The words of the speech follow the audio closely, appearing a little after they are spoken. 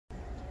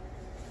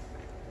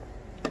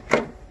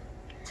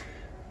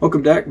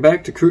Welcome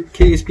back to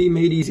KSP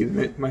Made Easy,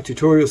 my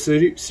tutorial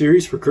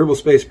series for Kerbal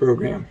Space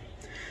Program.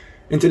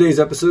 In today's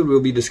episode,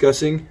 we'll be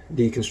discussing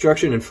the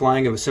construction and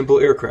flying of a simple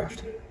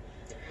aircraft.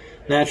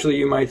 Naturally,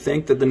 you might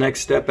think that the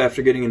next step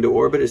after getting into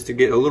orbit is to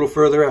get a little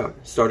further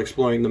out, start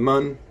exploring the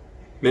Mun,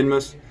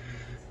 Minmus,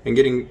 and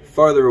getting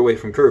farther away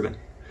from Kerbin.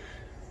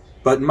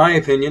 But in my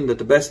opinion, that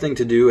the best thing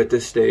to do at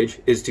this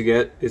stage is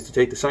to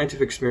take the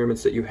scientific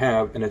experiments that you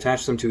have and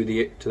attach them to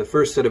the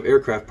first set of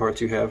aircraft parts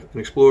you have and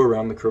explore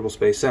around the Kerbal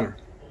Space Center.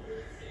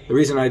 The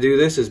reason I do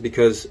this is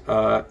because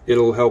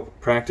it'll help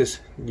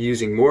practice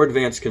using more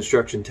advanced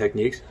construction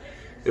techniques.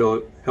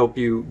 It'll help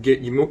you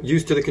get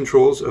used to the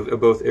controls of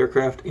both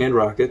aircraft and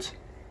rockets,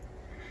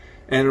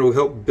 and it'll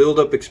help build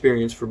up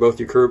experience for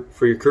both your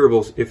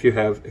Kerbals if you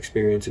have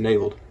experience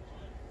enabled.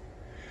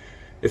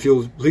 If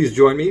you'll please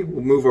join me,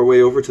 we'll move our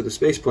way over to the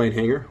spaceplane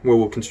hangar where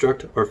we'll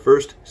construct our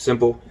first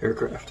simple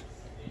aircraft.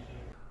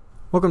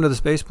 Welcome to the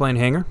spaceplane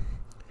hangar.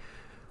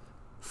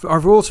 Our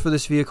rules for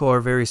this vehicle are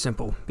very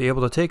simple. Be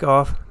able to take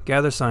off,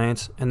 gather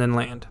science, and then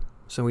land.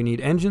 So we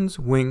need engines,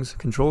 wings,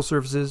 control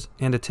surfaces,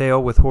 and a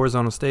tail with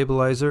horizontal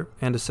stabilizer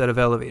and a set of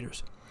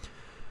elevators.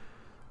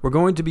 We're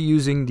going to be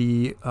using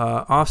the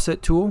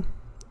offset tool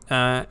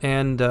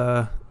and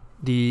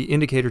the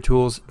indicator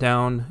tools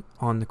down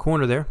on the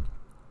corner there.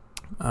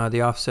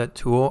 The offset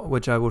tool,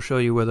 which I will show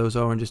you where those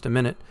are in just a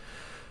minute,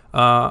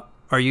 are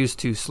used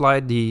to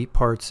slide the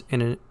parts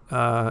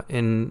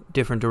in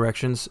different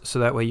directions, so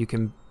that way you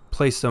can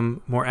place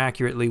them more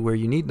accurately where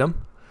you need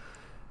them.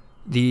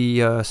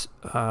 The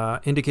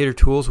indicator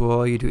tools will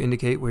allow you to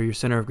indicate where your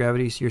center of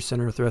gravity, your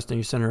center of thrust, and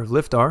your center of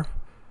lift are,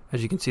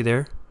 as you can see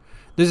there.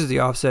 This is the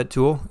offset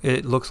tool.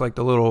 It looks like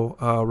the little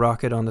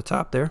rocket on the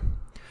top there.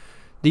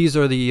 These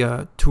are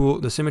the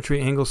the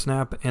symmetry, angle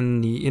snap,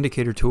 and the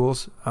indicator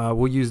tools.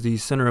 We'll use the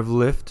center of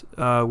lift,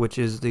 which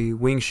is the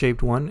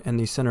wing-shaped one, and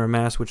the center of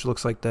mass, which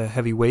looks like the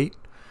heavy weight,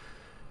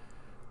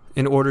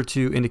 in order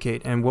to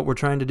indicate. And what we're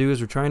trying to do is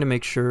we're trying to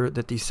make sure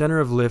that the center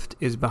of lift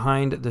is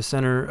behind the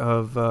center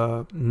of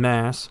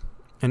mass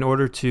in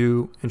order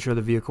to ensure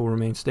the vehicle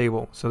remains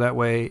stable. So that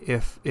way,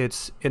 if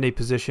it's in a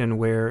position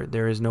where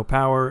there is no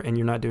power and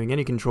you're not doing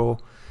any control,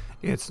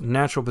 its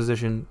natural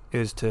position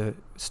is to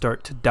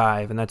start to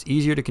dive, and that's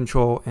easier to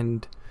control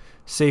and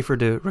safer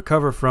to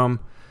recover from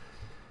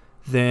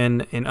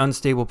than an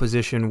unstable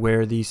position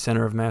where the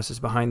center of mass is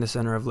behind the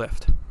center of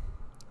lift.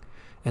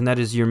 And that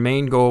is your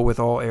main goal with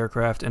all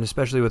aircraft, and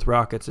especially with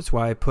rockets. That's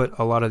why I put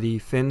a lot of the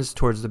fins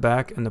towards the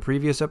back in the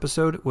previous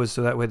episode, was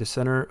so that way the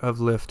center of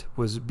lift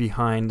was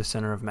behind the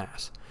center of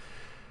mass.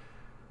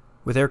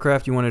 With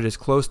aircraft, you want it as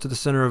close to the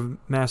center of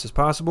mass as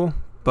possible,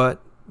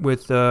 but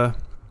with still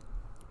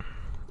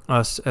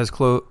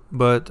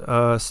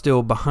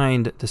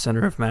behind the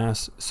center of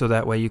mass, so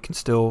that way you can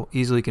still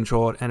easily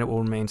control it and it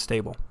will remain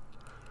stable.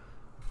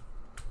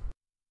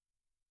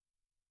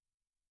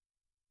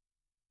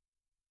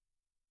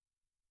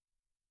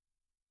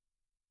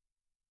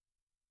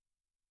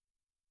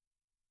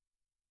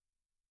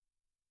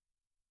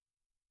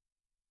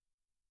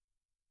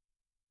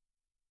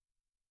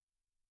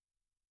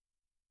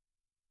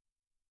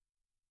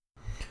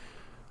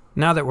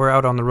 Now that we're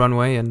out on the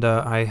runway, and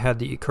I had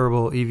the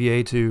Kerbal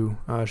EVA to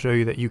show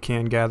you that you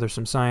can gather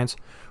some science,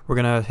 we're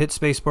going to hit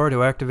spacebar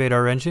to activate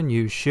our engine,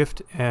 use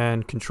shift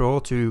and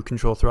control to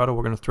control throttle.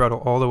 We're going to throttle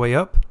all the way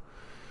up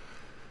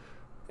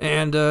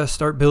and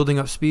start building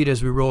up speed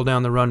as we roll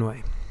down the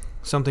runway.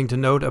 Something to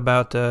note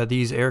about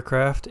these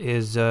aircraft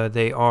is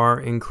they are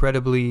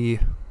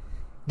incredibly...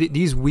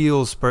 these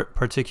wheels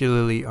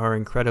particularly are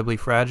incredibly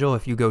fragile.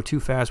 If you go too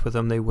fast with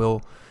them, they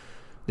will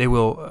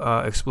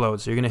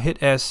explode. So you're going to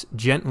hit S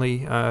gently,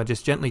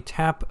 just gently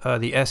tap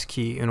the S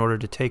key in order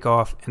to take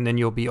off, and then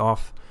you'll be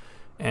off,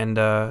 and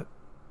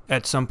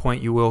at some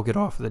point you will get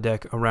off the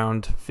deck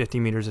around 50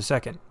 meters a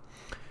second.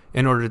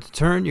 In order to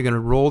turn, you're going to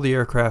roll the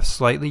aircraft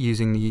slightly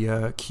using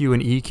the Q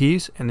and E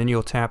keys, and then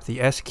you'll tap the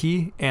S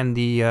key and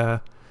the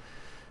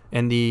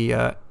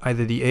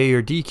either the A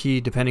or D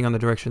key, depending on the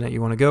direction that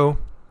you want to go,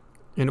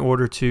 in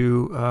order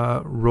to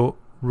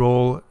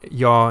roll,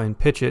 yaw, and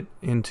pitch it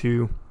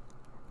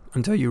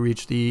until you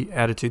reach the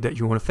attitude that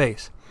you want to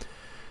face.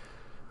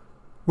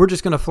 We're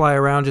just going to fly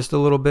around just a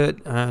little bit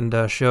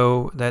and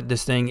show that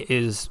this thing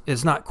is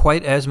not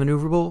quite as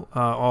maneuverable.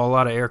 A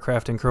lot of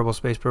aircraft in Kerbal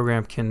Space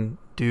Program can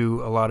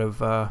do a lot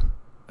of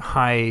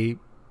high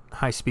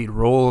speed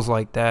rolls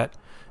like that.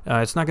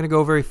 It's not going to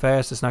go very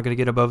fast. It's not going to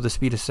get above the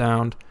speed of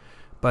sound,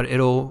 but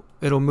it'll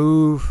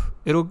move.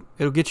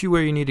 It'll get you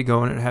where you need to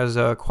go, and it has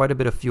quite a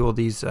bit of fuel.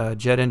 These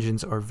jet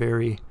engines are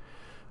very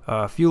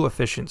fuel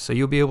efficient, so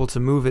you'll be able to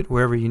move it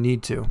wherever you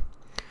need to.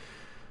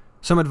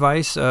 Some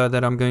advice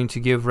that I'm going to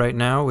give right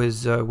now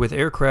is with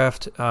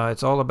aircraft,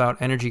 it's all about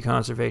energy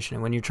conservation.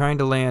 And when you're trying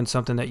to land,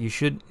 something that you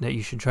should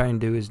try and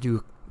do is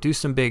do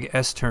some big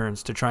S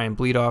turns to try and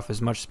bleed off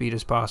as much speed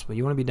as possible.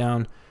 You want to be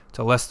down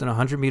to less than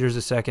 100 meters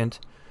a second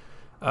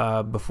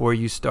before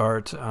you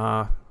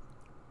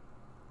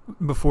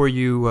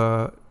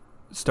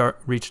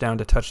reach down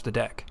to touch the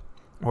deck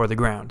or the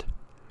ground.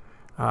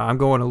 I'm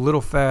going a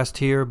little fast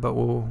here, but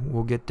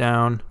we'll get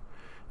down.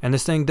 And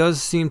this thing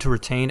does seem to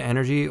retain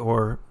energy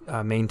or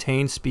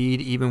maintain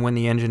speed even when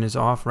the engine is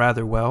off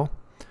rather well.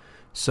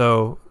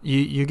 So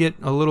you get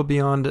a little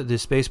beyond the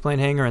spaceplane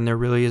hangar, and there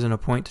really isn't a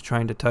point to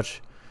trying to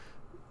touch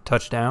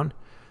down.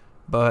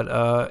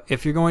 But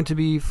if you're going to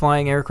be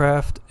flying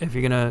aircraft, if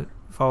you're going to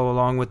follow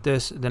along with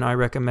this, then I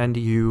recommend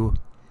you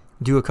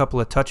do a couple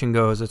of touch and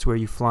goes. That's where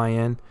you fly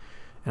in.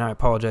 And I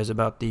apologize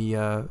about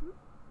the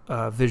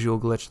visual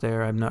glitch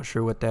there. I'm not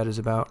sure what that is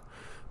about.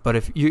 But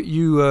if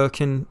you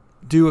can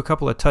do a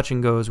couple of touch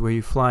and goes where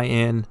you fly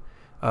in,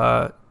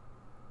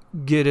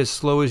 get as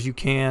slow as you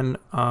can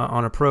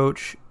on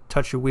approach,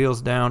 touch your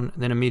wheels down,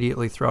 then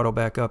immediately throttle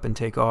back up and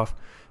take off.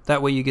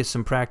 That way you get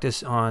some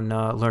practice on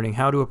learning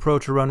how to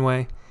approach a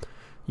runway.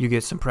 You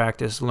get some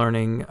practice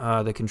learning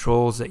the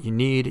controls that you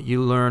need.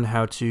 You learn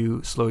how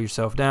to slow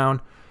yourself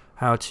down,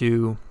 how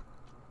to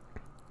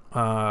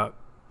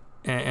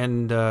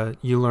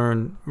you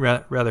learn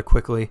rather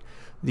quickly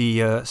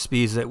the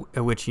speeds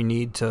at which you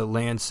need to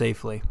land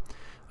safely.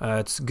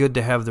 It's good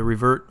to have the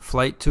revert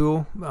flight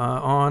tool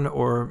on,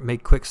 or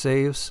make quick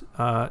saves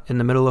in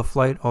the middle of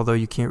flight, although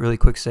you can't really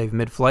quick save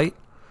mid-flight.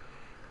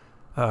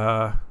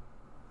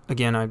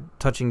 Again, I'm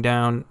touching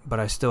down, but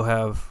I still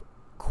have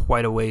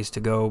quite a ways to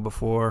go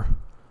before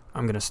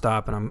I'm going to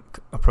stop and I'm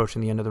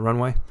approaching the end of the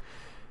runway.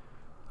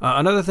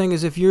 Another thing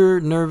is, if you're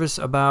nervous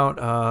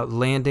about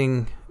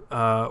landing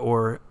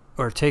or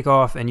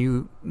takeoff,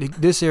 and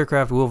this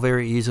aircraft will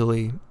very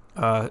easily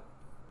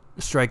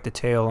strike the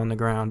tail on the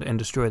ground and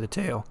destroy the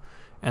tail,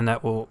 and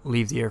that will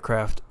leave the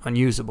aircraft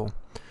unusable.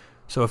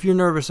 So if you're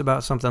nervous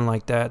about something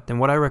like that, then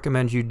what I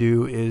recommend you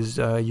do is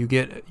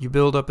you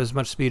build up as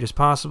much speed as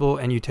possible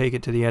and you take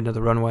it to the end of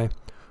the runway.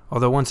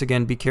 Although once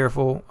again, be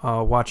careful,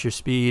 watch your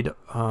speed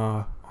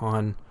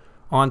on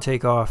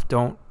takeoff.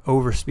 Don't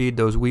overspeed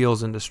those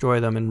wheels and destroy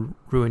them and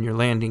ruin your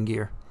landing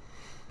gear.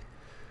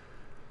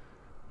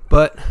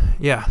 But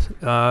yeah,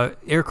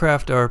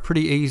 aircraft are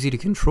pretty easy to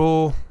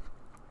control.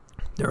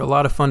 They're a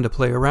lot of fun to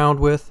play around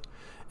with,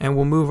 and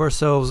we'll move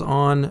ourselves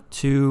on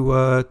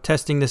to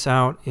testing this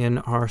out in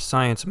our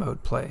science mode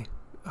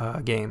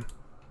game.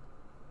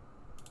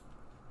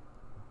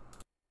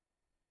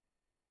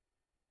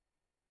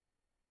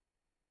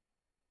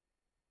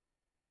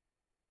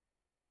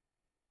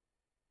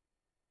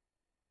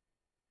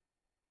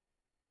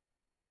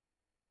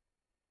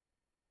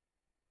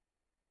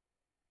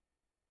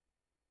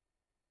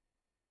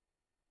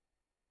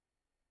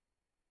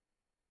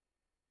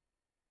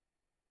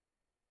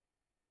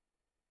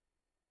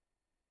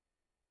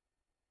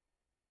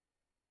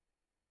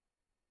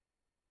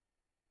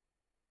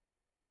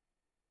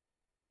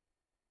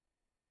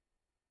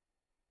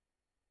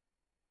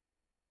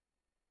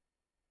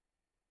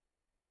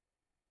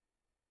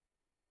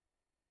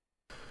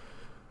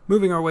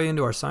 Moving our way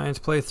into our science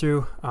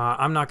playthrough,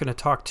 I'm not going to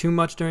talk too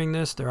much during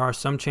this. There are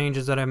some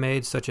changes that I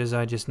made, such as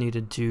I just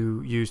needed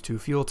to use 2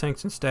 fuel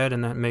tanks instead,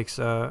 and that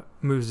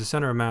moves the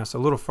center of mass a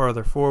little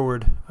farther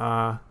forward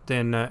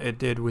than it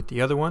did with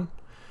the other one.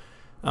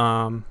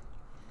 But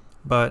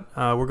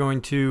we're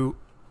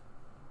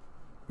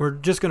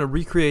just going to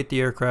recreate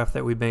the aircraft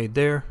that we made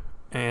there,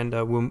 and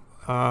I'll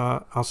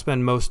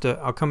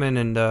come in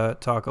and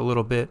talk a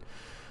little bit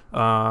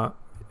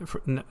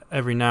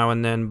every now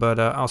and then, but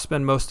I'll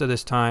spend most of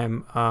this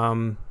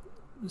time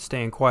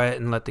staying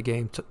quiet and let the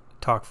game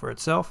talk for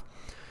itself.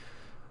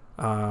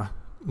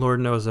 Lord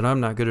knows that I'm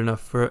not good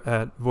enough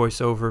at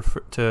voiceover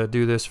to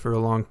do this for a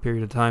long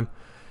period of time.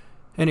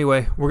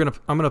 Anyway,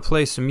 I'm gonna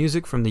play some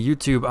music from the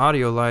YouTube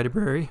audio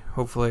library.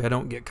 Hopefully I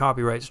don't get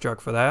copyright struck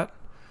for that.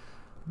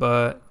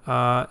 But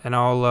and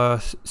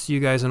I'll see you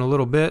guys in a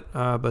little bit.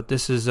 But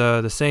this is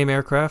the same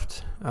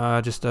aircraft,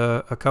 just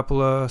a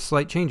couple of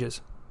slight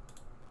changes.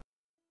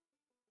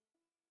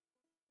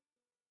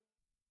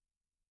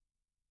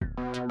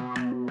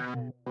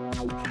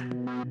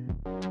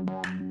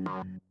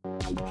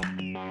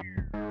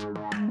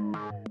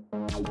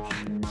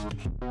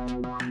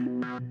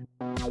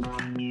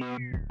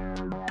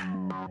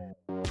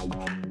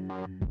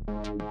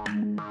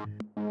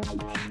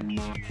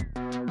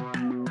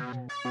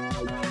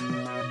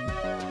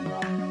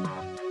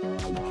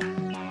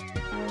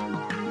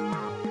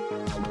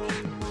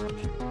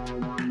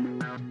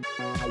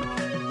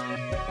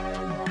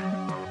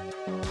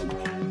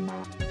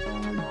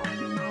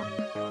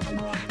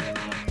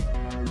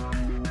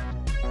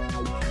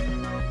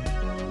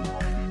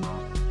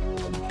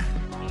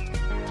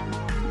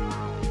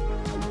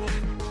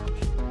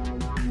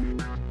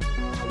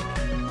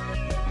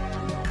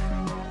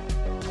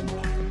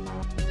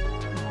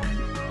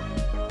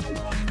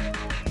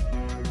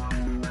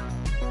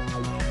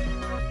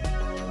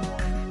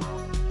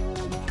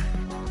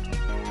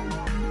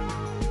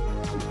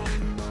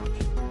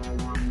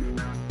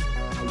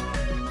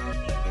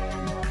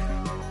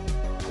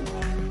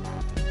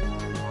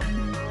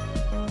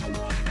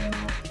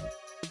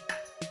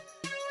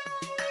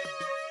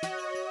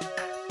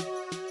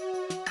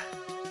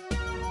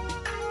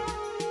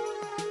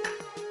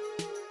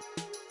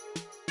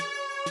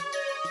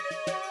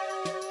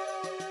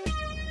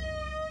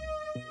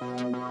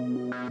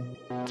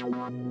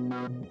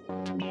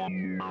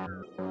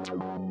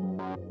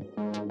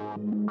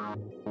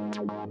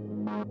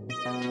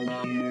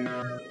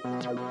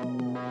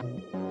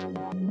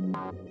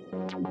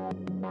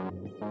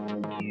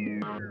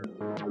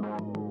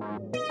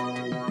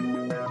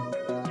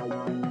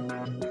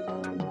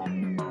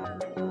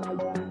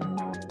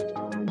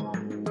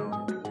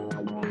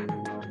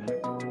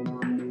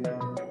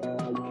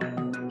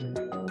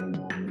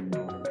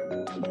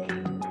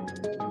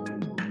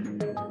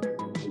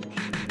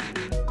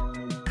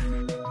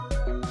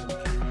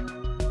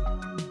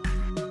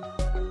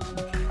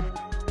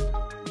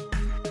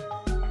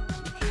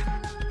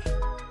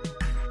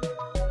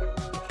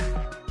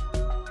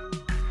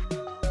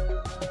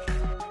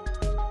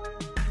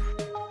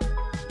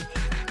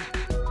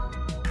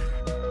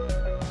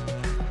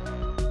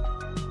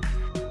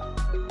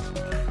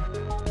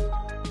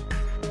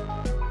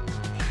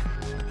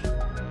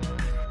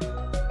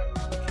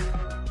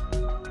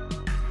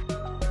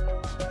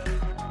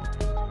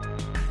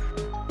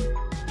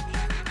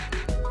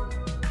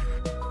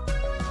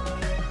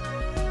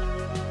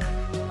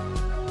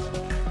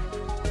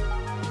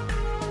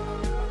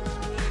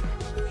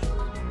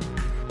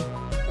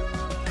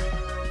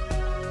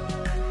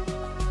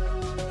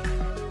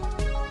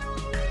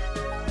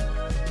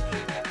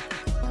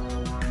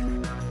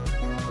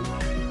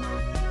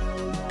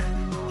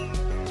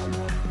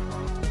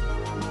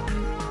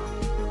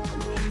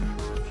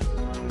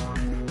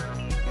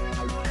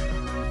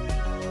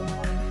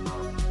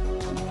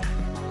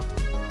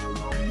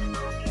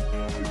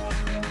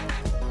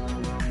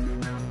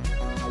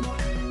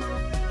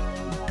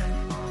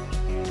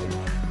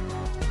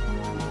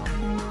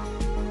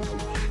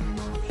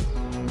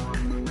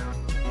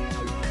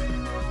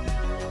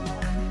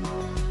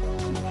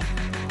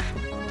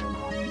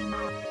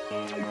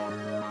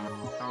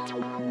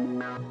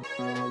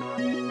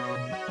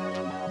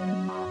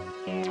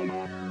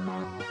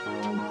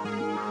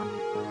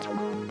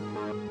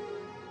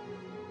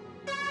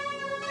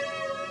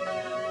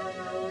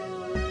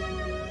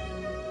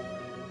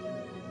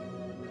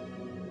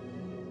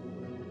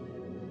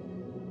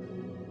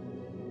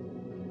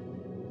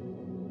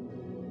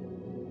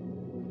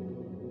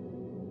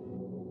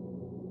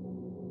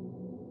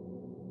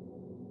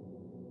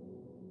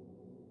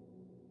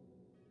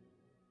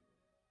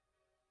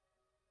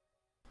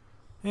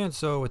 And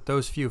so with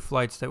those few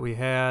flights that we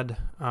had,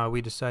 I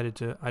decided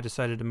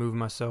to move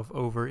myself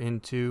over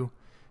into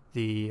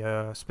the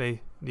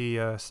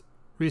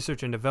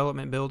research and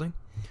development building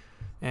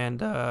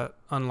and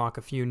unlock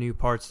a few new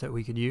parts that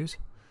we could use.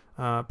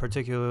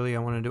 Particularly, I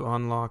wanted to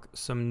unlock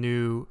some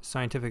new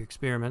scientific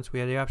experiments. We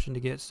had the option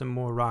to get some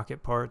more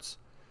rocket parts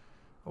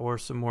or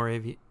some more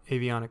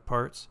avionic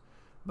parts,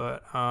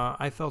 but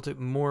I felt it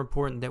more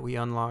important that we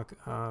unlock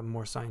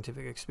more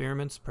scientific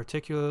experiments,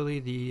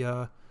 particularly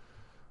the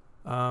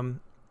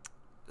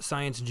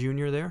Science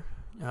Junior there.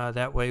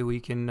 That way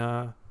we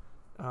can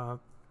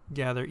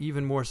gather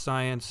even more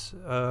science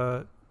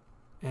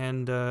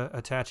and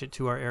attach it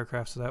to our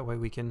aircraft, so that way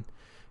we can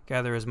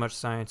gather as much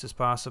science as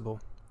possible.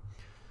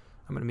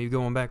 I'm going to be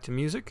going back to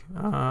music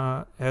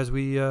as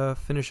we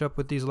finish up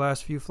with these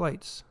last few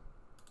flights.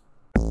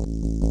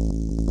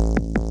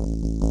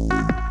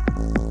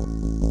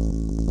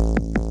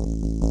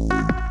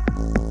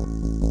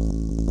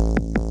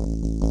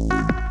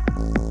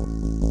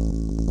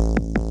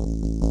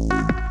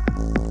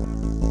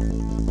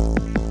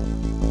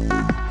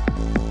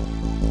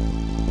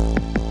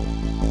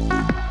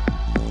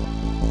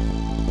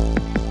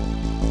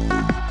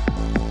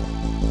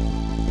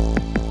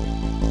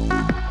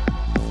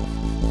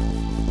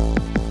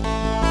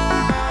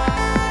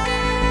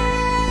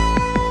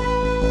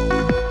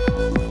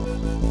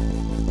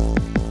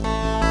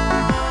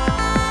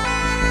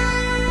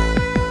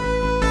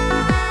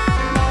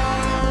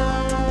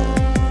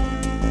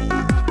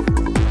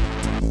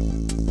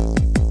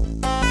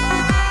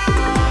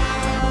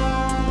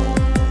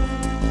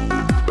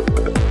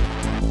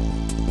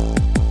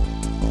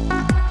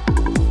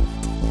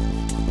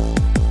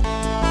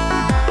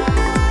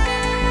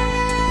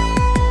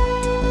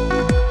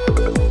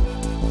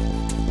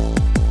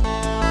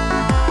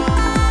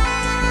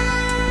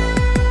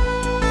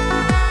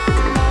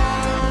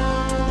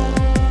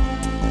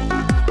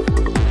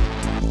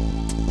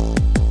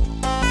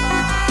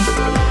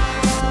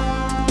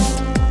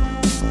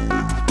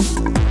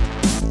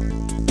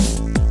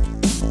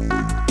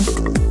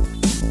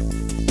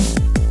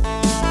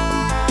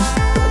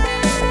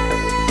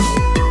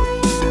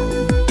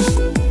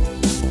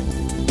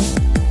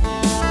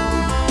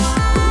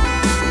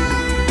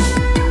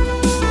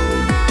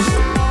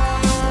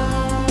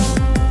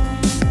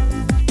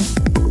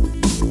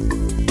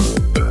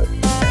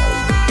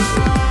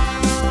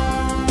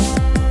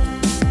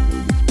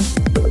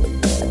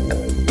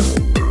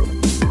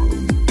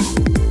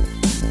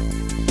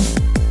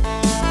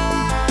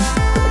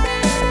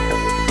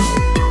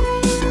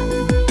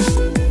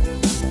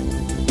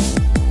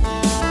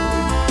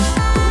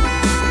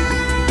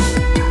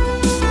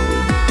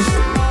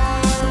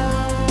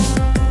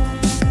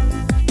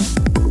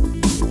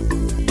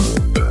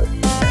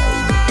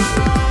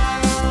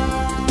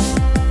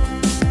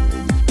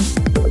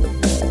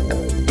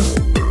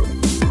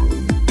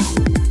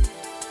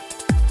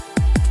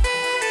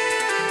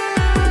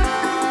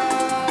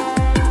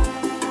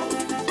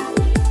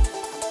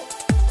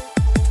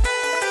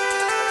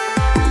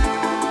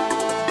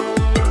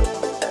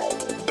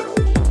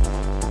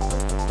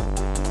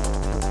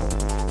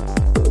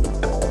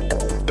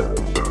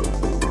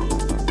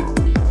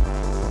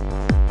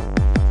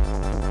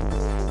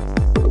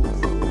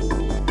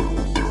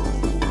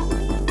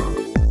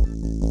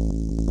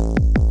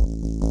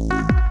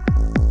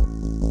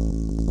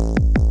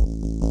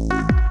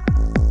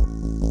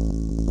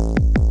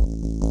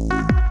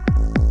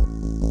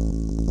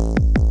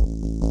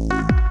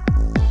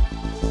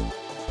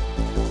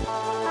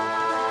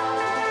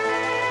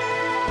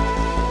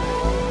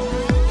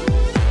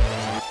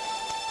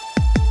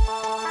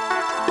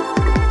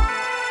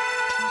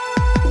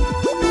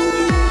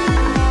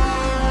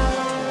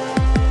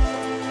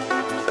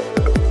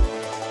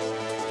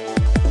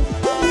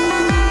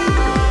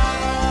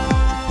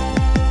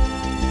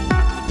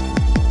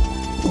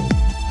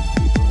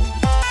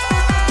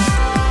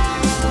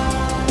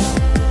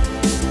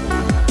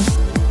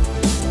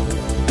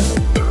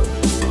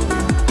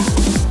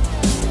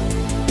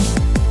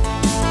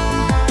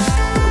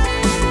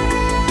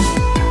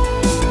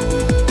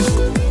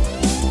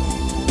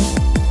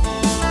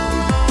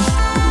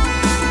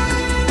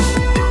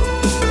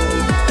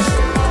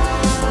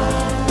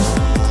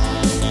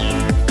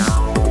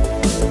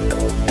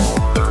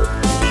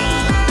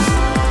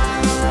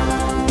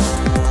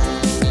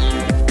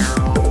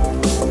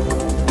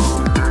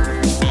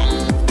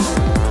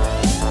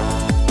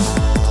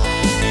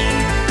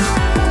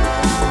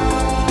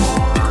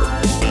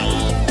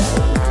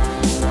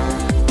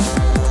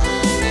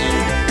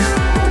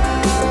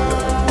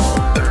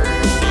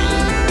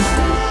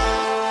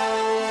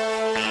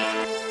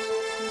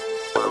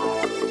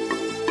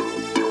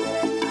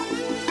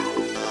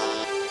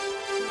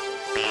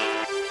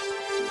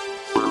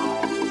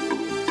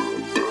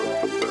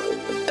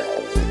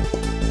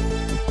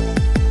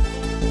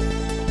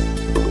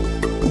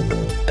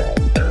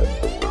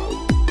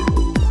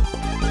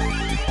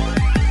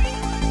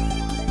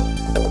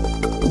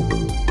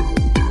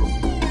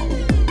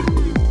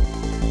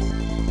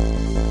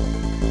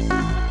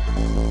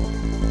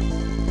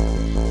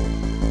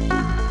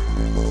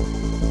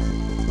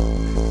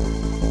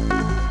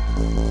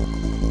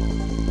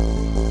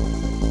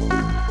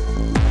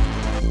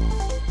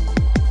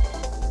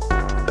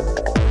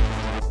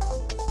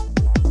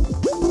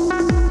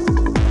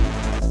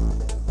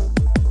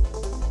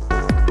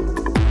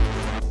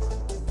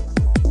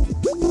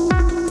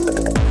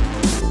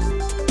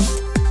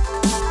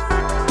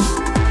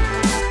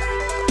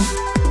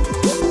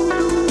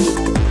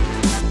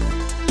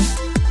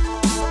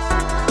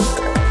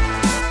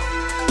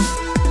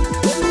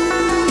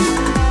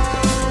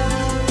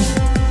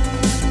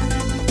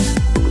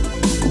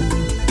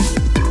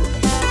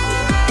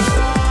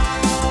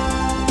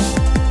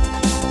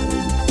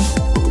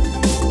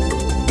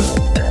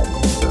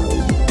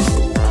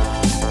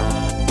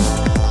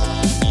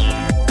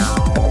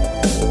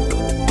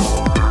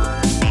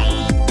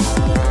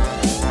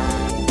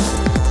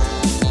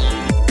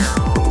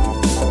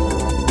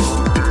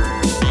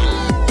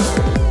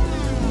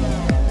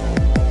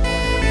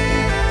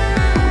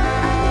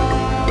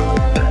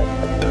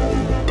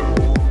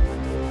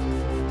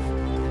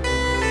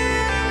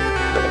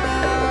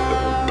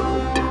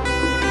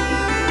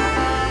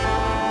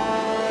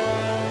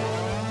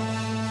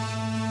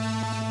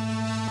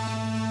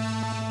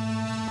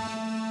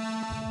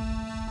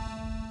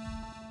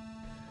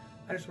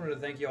 I just wanted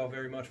to thank you all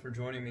very much for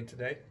joining me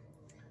today.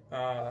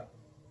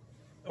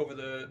 Over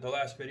the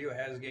last video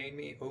has gained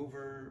me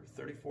over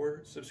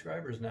 34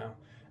 subscribers now,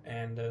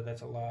 and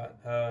that's a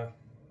lot.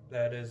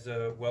 That is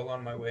well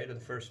on my way to the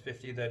first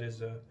 50. That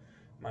is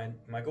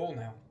my goal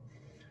now.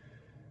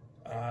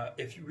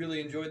 If you really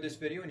enjoyed this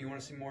video and you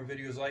want to see more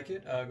videos like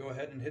it, go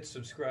ahead and hit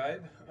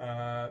subscribe.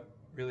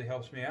 Really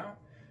helps me out.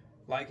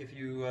 Like if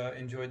you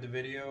enjoyed the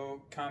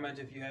video, comment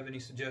if you have any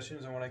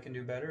suggestions on what I can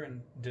do better,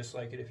 and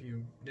dislike it if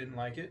you didn't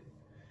like it.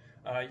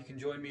 You can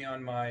join me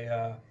on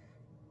my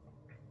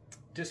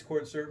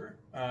Discord server,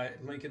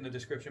 link in the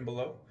description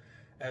below,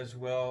 as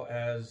well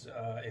as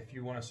if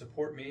you want to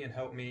support me and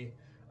help me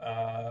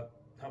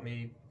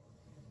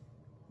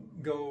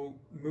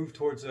move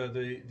towards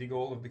the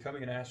goal of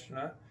becoming an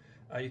astronaut.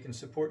 You can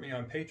support me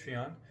on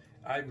Patreon.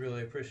 I'd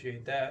really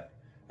appreciate that.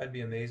 That'd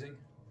be amazing.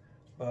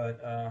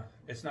 But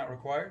it's not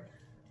required.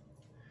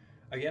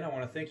 Again, I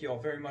want to thank you all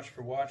very much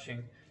for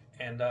watching,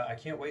 and I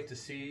can't wait to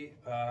see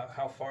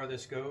how far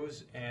this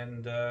goes,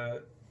 and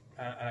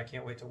I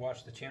can't wait to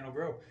watch the channel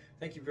grow.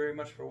 Thank you very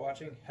much for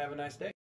watching. Have a nice day.